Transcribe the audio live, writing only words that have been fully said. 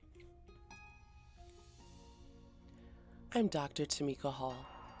I'm Dr. Tamika Hall,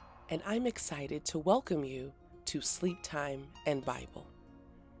 and I'm excited to welcome you to Sleep Time and Bible.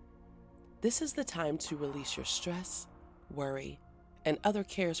 This is the time to release your stress, worry, and other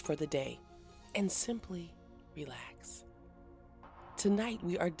cares for the day, and simply relax. Tonight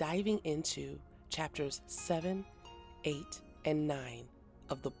we are diving into chapters 7, 8, and 9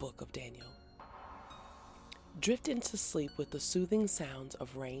 of the book of Daniel. Drift into sleep with the soothing sounds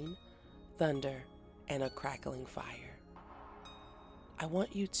of rain, thunder, and a crackling fire. I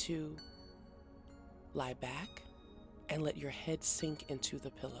want you to lie back and let your head sink into the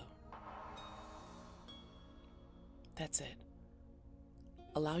pillow. That's it.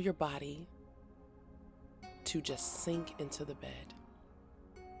 Allow your body to just sink into the bed.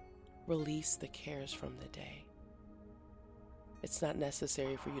 Release the cares from the day. It's not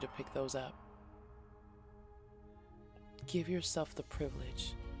necessary for you to pick those up. Give yourself the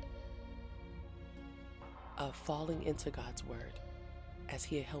privilege of falling into God's word as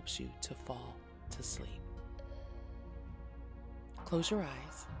He helps you to fall to sleep. Close your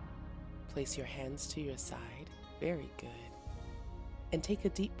eyes, place your hands to your side, very good, and take a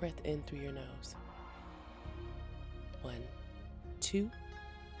deep breath in through your nose. 1, 2,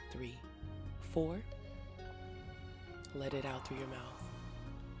 3, 4. Let it out through your mouth.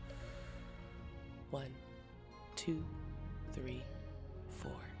 1, 2, 3,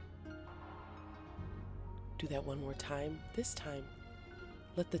 4. Do that one more time. This time,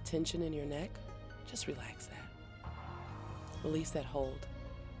 let the tension in your neck, just relax that. Release that hold.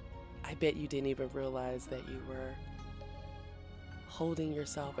 I bet you didn't even realize that you were holding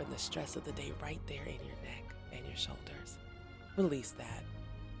yourself and the stress of the day right there in your neck and your shoulders. Release that.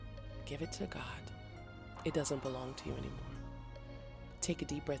 Give it to God. It doesn't belong to you anymore. Take a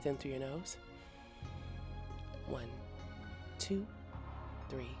deep breath in through your nose. 1, 2,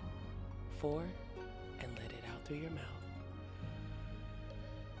 3, 4, and let it out through your mouth.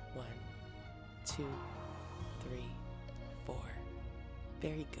 1, 2, 3, 4.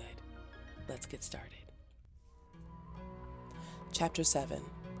 Very good. Let's get started. Chapter 7.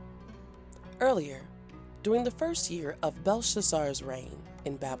 Earlier, during the first year of Belshazzar's reign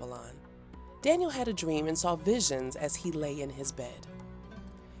in Babylon, Daniel had a dream and saw visions as he lay in his bed.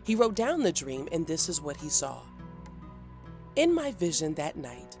 He wrote down the dream, and this is what he saw. In my vision that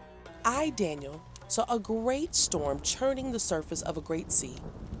night, I, Daniel, saw a great storm churning the surface of a great sea,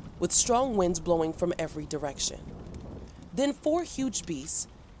 with strong winds blowing from every direction. Then 4 huge beasts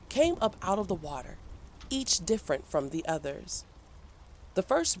came up out of the water, each different from the others. The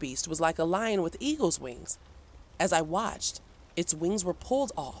first beast was like a lion with eagle's wings. As I watched, its wings were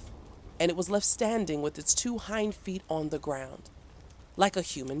pulled off, and it was left standing with its 2 hind feet on the ground, like a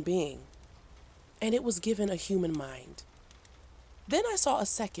human being. And it was given a human mind. Then I saw a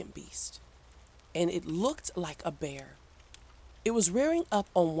second beast, and it looked like a bear. It was rearing up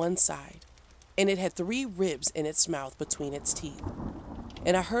on one side, and it had 3 ribs in its mouth between its teeth.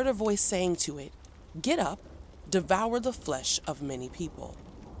 And I heard a voice saying to it, "Get up, devour the flesh of many people."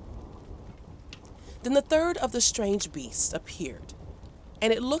 Then the third of the strange beasts appeared,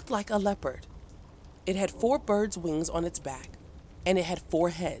 and it looked like a leopard. It had 4 birds' wings on its back, and it had 4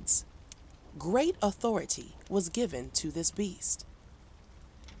 heads. Great authority was given to this beast.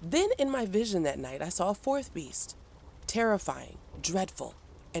 Then in my vision that night I saw a 4th beast, terrifying, dreadful,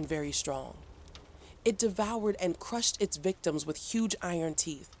 and very strong. It devoured and crushed its victims with huge iron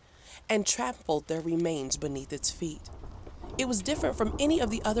teeth, and trampled their remains beneath its feet. It was different from any of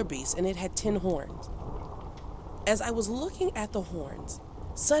the other beasts, and it had 10 horns. As I was looking at the horns,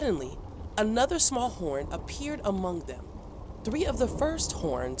 suddenly another small horn appeared among them. 3 of the first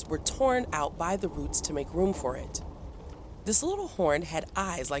horns were torn out by the roots to make room for it. This little horn had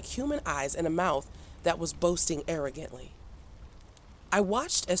eyes like human eyes and a mouth that was boasting arrogantly. I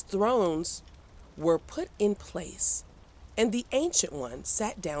watched as thrones were put in place, and the Ancient One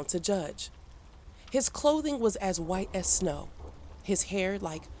sat down to judge. His clothing was as white as snow, his hair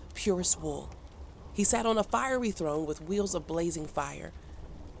like purest wool. He sat on a fiery throne with wheels of blazing fire,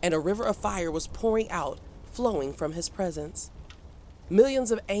 and a river of fire was pouring out, flowing from his presence.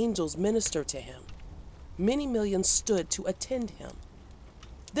 Millions of angels ministered to him. Many millions stood to attend him.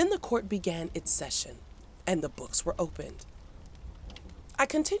 Then the court began its session, and the books were opened. I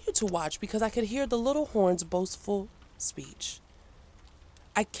continued to watch because I could hear the little horn's boastful speech.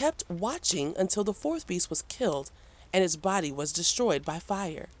 I kept watching until the 4th beast was killed and its body was destroyed by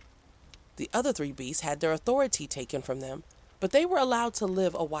fire. The other 3 beasts had their authority taken from them, but they were allowed to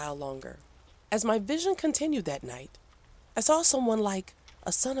live a while longer. As my vision continued that night, I saw someone like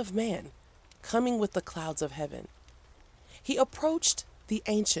a son of man coming with the clouds of heaven. He approached the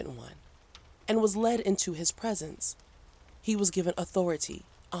Ancient One and was led into his presence. He was given authority,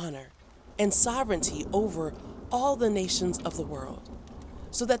 honor, and sovereignty over all the nations of the world,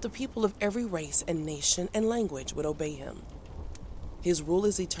 so that the people of every race and nation and language would obey him. His rule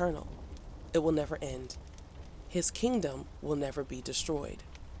is eternal. It will never end. His kingdom will never be destroyed.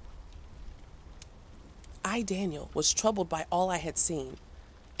 I, Daniel, was troubled by all I had seen,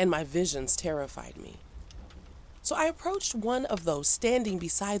 and my visions terrified me. So I approached one of those standing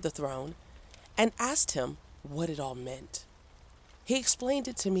beside the throne and asked him what it all meant. He explained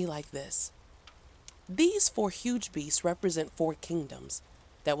it to me like this. These 4 huge beasts represent 4 kingdoms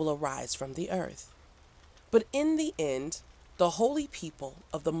that will arise from the earth. But in the end, the holy people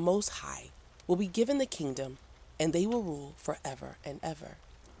of the Most High will be given the kingdom, and they will rule forever and ever.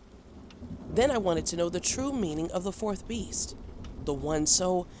 Then I wanted to know the true meaning of the 4th beast, the one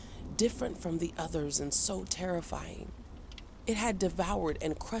so different from the others and so terrifying. It had devoured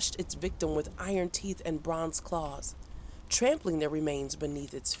and crushed its victim with iron teeth and bronze claws, trampling their remains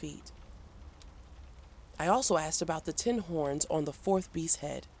beneath its feet. I also asked about the 10 horns on the 4th beast's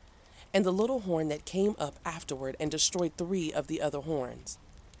head, and the little horn that came up afterward and destroyed 3 of the other horns.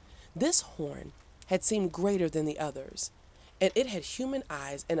 This horn had seemed greater than the others, and it had human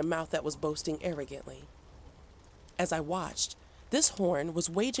eyes and a mouth that was boasting arrogantly. As I watched, this horn was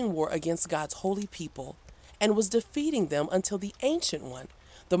waging war against God's holy people and was defeating them until the Ancient One,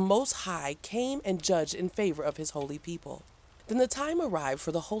 the Most High, came and judged in favor of his holy people. Then the time arrived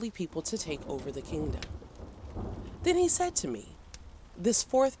for the holy people to take over the kingdom. Then he said to me, this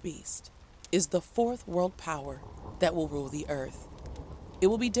 4th beast is the 4th world power that will rule the earth. It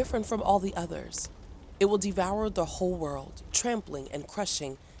will be different from all the others. It will devour the whole world, trampling and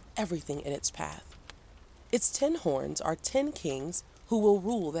crushing everything in its path. Its 10 horns are 10 kings who will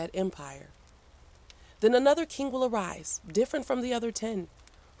rule that empire. Then another king will arise, different from the other 10,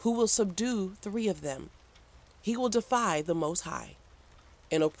 who will subdue 3 of them. He will defy the Most High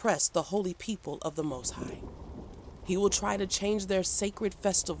and oppress the holy people of the Most High. He will try to change their sacred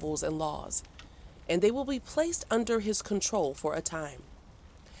festivals and laws, and they will be placed under his control for a time,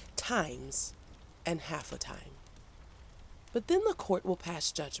 times and half a time. But then the court will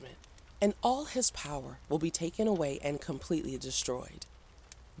pass judgment, and all his power will be taken away and completely destroyed.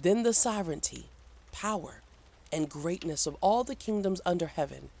 Then the sovereignty, power, and greatness of all the kingdoms under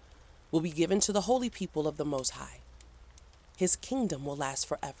heaven will be given to the holy people of the Most High. His kingdom will last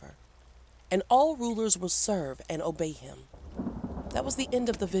forever, and all rulers will serve and obey him. That was the end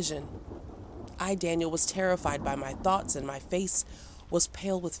of the vision. I, Daniel, was terrified by my thoughts, and my face was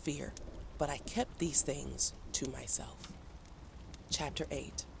pale with fear, but I kept these things to myself. Chapter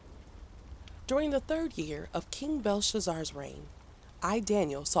 8. During the 3rd year of King Belshazzar's reign, I,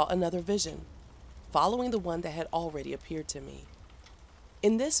 Daniel, saw another vision, following the one that had already appeared to me.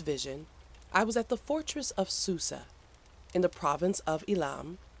 In this vision, I was at the fortress of Susa, in the province of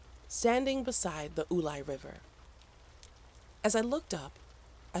Elam, standing beside the Ulai River. As I looked up,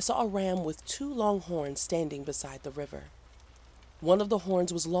 I saw a ram with 2 long horns standing beside the river. One of the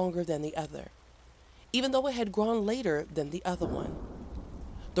horns was longer than the other, even though it had grown later than the other one.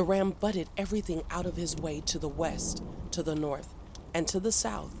 The ram butted everything out of his way to the west, to the north, and to the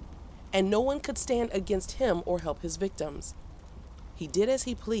south, and no one could stand against him or help his victims. He did as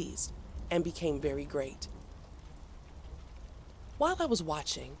he pleased and became very great. While I was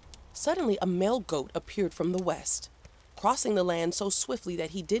watching, suddenly a male goat appeared from the west, crossing the land so swiftly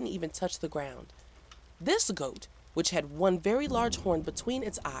that he didn't even touch the ground. This goat, which had one very large horn between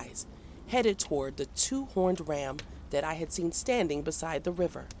its eyes, headed toward the 2-horned ram that I had seen standing beside the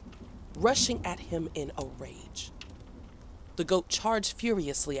river, rushing at him in a rage. The goat charged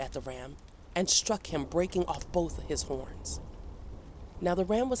furiously at the ram and struck him, breaking off both his horns. Now the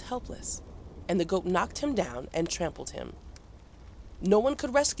ram was helpless, and the goat knocked him down and trampled him. No one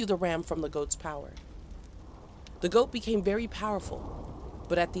could rescue the ram from the goat's power. The goat became very powerful,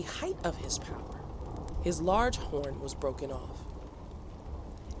 but at the height of his power, his large horn was broken off.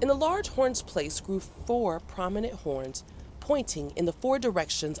 In the large horn's place grew 4 prominent horns pointing in the 4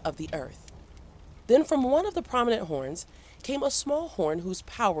 directions of the earth. Then from one of the prominent horns came a small horn whose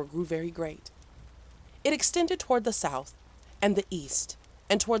power grew very great. It extended toward the south and the east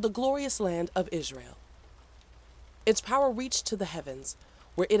and toward the glorious land of Israel. Its power reached to the heavens,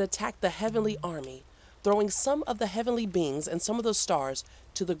 where it attacked the heavenly army, throwing some of the heavenly beings and some of the stars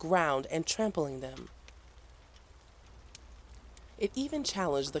to the ground and trampling them. It even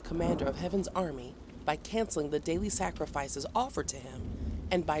challenged the commander of heaven's army by canceling the daily sacrifices offered to him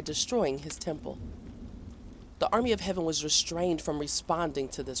and by destroying his temple. The army of heaven was restrained from responding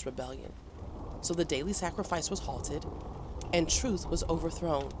to this rebellion, so the daily sacrifice was halted and truth was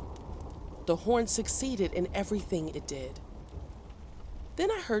overthrown. The horn succeeded in everything it did.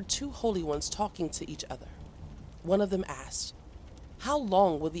 Then I heard two holy ones talking to each other. One of them asked, "How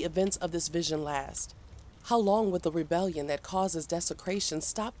long will the events of this vision last? How long will the rebellion that causes desecration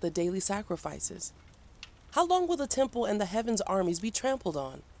stop the daily sacrifices? How long will the temple and the heaven's armies be trampled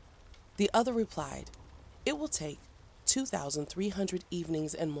on?" The other replied, "It will take 2,300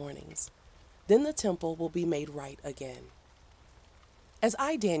 evenings and mornings. Then the temple will be made right again." As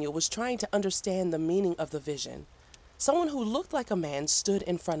I, Daniel, was trying to understand the meaning of the vision, someone who looked like a man stood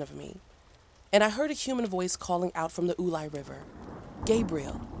in front of me, and I heard a human voice calling out from the Ulai River,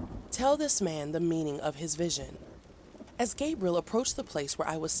 "Gabriel, tell this man the meaning of his vision." As Gabriel approached the place where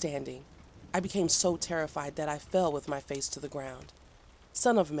I was standing, I became so terrified that I fell with my face to the ground.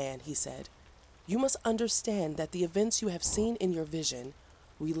 "Son of man," he said, "you must understand that the events you have seen in your vision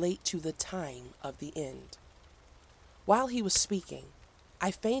relate to the time of the end." While he was speaking, I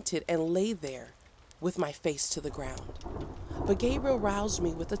fainted and lay there with my face to the ground. But Gabriel roused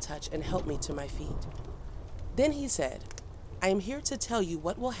me with a touch and helped me to my feet. Then he said, "I am here to tell you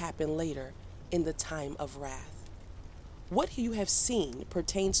what will happen later in the time of wrath. What you have seen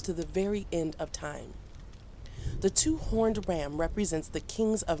pertains to the very end of time. The two-horned ram represents the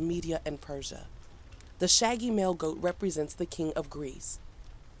kings of Media and Persia. The shaggy male goat represents the king of Greece.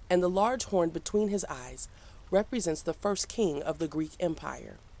 And the large horn between his eyes represents the first king of the Greek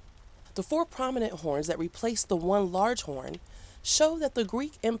Empire. The four prominent horns that replace the one large horn show that the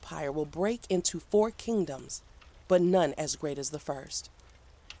Greek Empire will break into four kingdoms, but none as great as the first.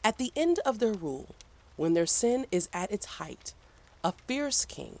 At the end of their rule, when their sin is at its height, a fierce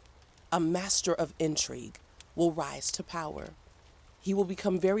king, a master of intrigue, will rise to power. He will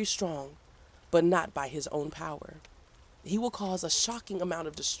become very strong, but not by his own power. He will cause a shocking amount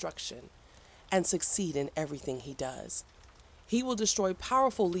of destruction and succeed in everything he does. He will destroy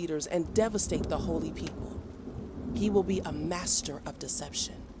powerful leaders and devastate the holy people. He will be a master of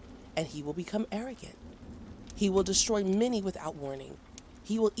deception, and he will become arrogant. He will destroy many without warning.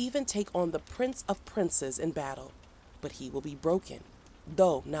 He will even take on the prince of princes in battle, but he will be broken,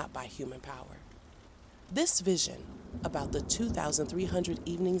 though not by human power. This vision about the 2,300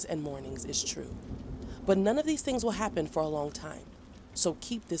 evenings and mornings is true, but none of these things will happen for a long time, so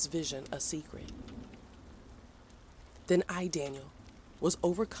keep this vision a secret." Then I, Daniel, was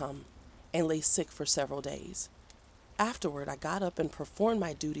overcome and lay sick for several days. Afterward, I got up and performed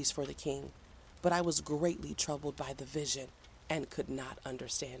my duties for the king, but I was greatly troubled by the vision and could not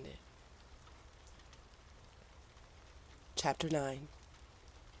understand it. Chapter 9.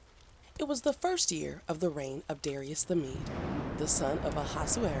 It was the first year of the reign of Darius the Mede, the son of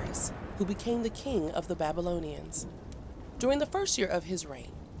Ahasuerus, who became the king of the Babylonians. During the first year of his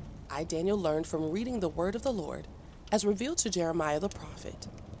reign, I, Daniel, learned from reading the word of the Lord, as revealed to Jeremiah the prophet,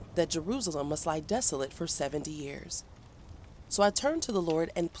 that Jerusalem must lie desolate for 70 years. So I turned to the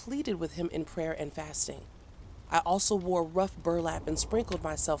Lord and pleaded with him in prayer and fasting. I also wore rough burlap and sprinkled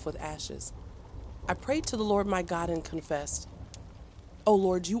myself with ashes. I prayed to the Lord my God and confessed, "O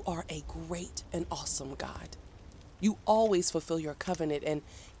Lord, you are a great and awesome God. You always fulfill your covenant and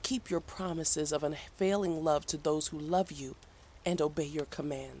keep your promises of unfailing love to those who love you and obey your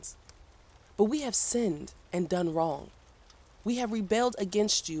commands. But we have sinned and done wrong. We have rebelled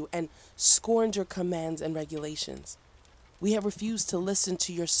against you and scorned your commands and regulations. We have refused to listen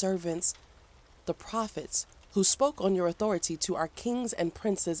to your servants, the prophets, who spoke on your authority to our kings and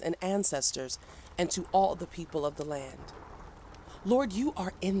princes and ancestors and to all the people of the land. Lord, you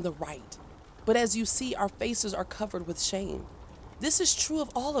are in the right, but as you see, our faces are covered with shame. This is true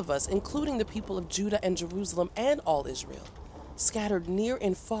of all of us, including the people of Judah and Jerusalem and all Israel, scattered near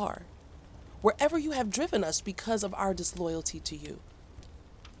and far, wherever you have driven us because of our disloyalty to you.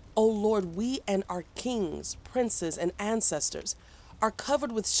 O Lord, we and our kings, princes, and ancestors are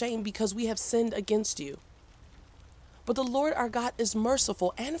covered with shame because we have sinned against you. But the Lord our God is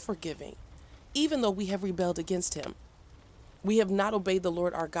merciful and forgiving, even though we have rebelled against him. We have not obeyed the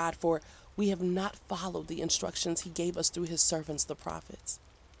Lord our God, for we have not followed the instructions he gave us through his servants, the prophets.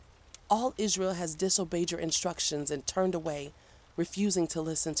 All Israel has disobeyed your instructions and turned away, refusing to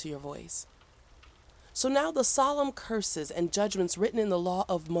listen to your voice. So now the solemn curses and judgments written in the law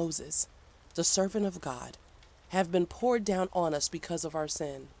of Moses, the servant of God, have been poured down on us because of our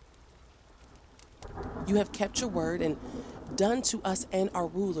sin. You have kept your word and done to us and our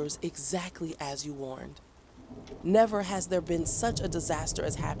rulers exactly as you warned. Never has there been such a disaster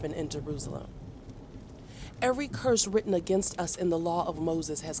as happened in Jerusalem. Every curse written against us in the law of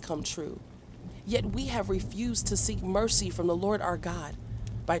Moses has come true. Yet we have refused to seek mercy from the Lord our God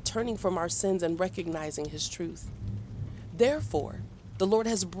by turning from our sins and recognizing his truth. Therefore, the Lord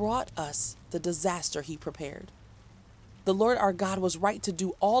has brought us the disaster he prepared. The Lord our God was right to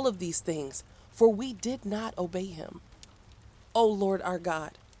do all of these things, for we did not obey him. O Lord our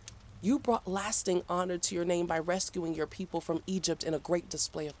God, you brought lasting honor to your name by rescuing your people from Egypt in a great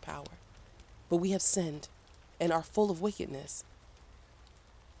display of power. But we have sinned and are full of wickedness.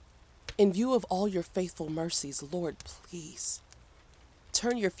 In view of all your faithful mercies, Lord, please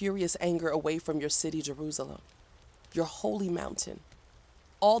turn your furious anger away from your city, Jerusalem, your holy mountain.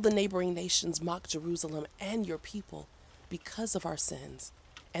 All the neighboring nations mock Jerusalem and your people because of our sins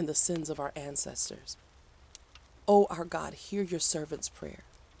and the sins of our ancestors. O our God, hear your servant's prayer.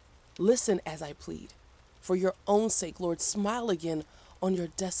 Listen as I plead. For your own sake, Lord, smile again on your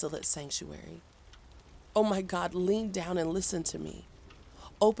desolate sanctuary. O my God, lean down and listen to me.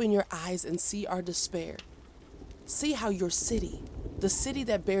 Open your eyes and see our despair. See how your city, the city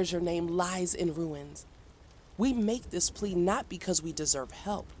that bears your name, lies in ruins. We make this plea not because we deserve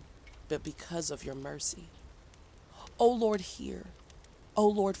help, but because of your mercy. O Lord, hear. O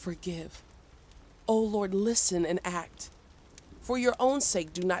Lord, forgive. O Lord, listen and act. For your own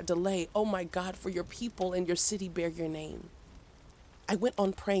sake, do not delay. O my God, for your people and your city bear your name. I went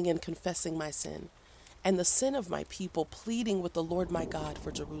on praying and confessing my sin and the sin of my people, pleading with the Lord my God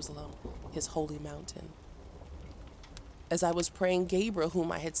for Jerusalem, his holy mountain. As I was praying, Gabriel,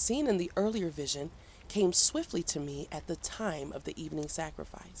 whom I had seen in the earlier vision, came swiftly to me at the time of the evening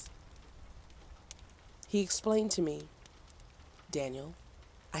sacrifice. He explained to me, Daniel,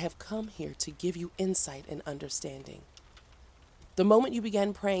 I have come here to give you insight and understanding. The moment you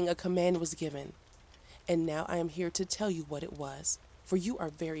began praying, a command was given, and now I am here to tell you what it was, for you are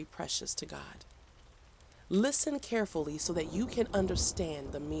very precious to God. Listen carefully so that you can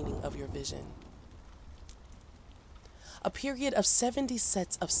understand the meaning of your vision. A period of 70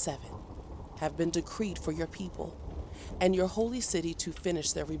 sets of 7 have been decreed for your people and your holy city to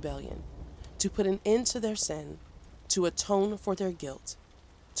finish their rebellion, to put an end to their sin, to atone for their guilt,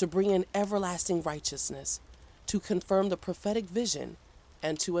 to bring in everlasting righteousness, to confirm the prophetic vision,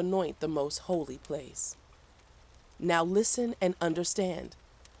 and to anoint the most holy place. Now listen and understand.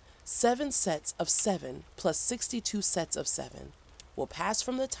 7 sets of 7 plus 62 sets of 7 will pass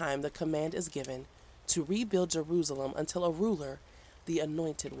from the time the command is given to rebuild Jerusalem until a ruler, the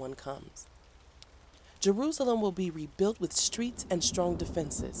anointed one, comes. Jerusalem will be rebuilt with streets and strong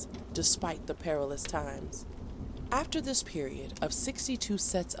defenses, despite the perilous times. After this period of 62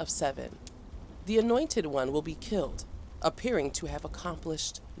 sets of 7, the anointed one will be killed, appearing to have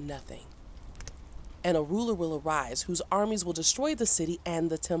accomplished nothing. And a ruler will arise whose armies will destroy the city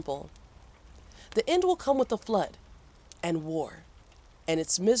and the temple. The end will come with a flood and war, and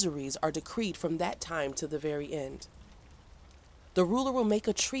its miseries are decreed from that time to the very end. The ruler will make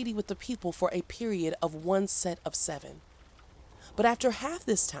a treaty with the people for a period of 1 set of 7. But after half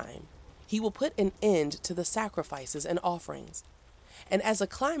this time, he will put an end to the sacrifices and offerings. And as a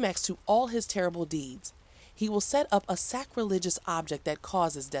climax to all his terrible deeds, he will set up a sacrilegious object that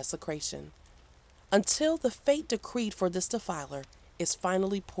causes desecration, until the fate decreed for this defiler is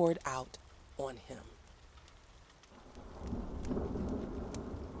finally poured out on him.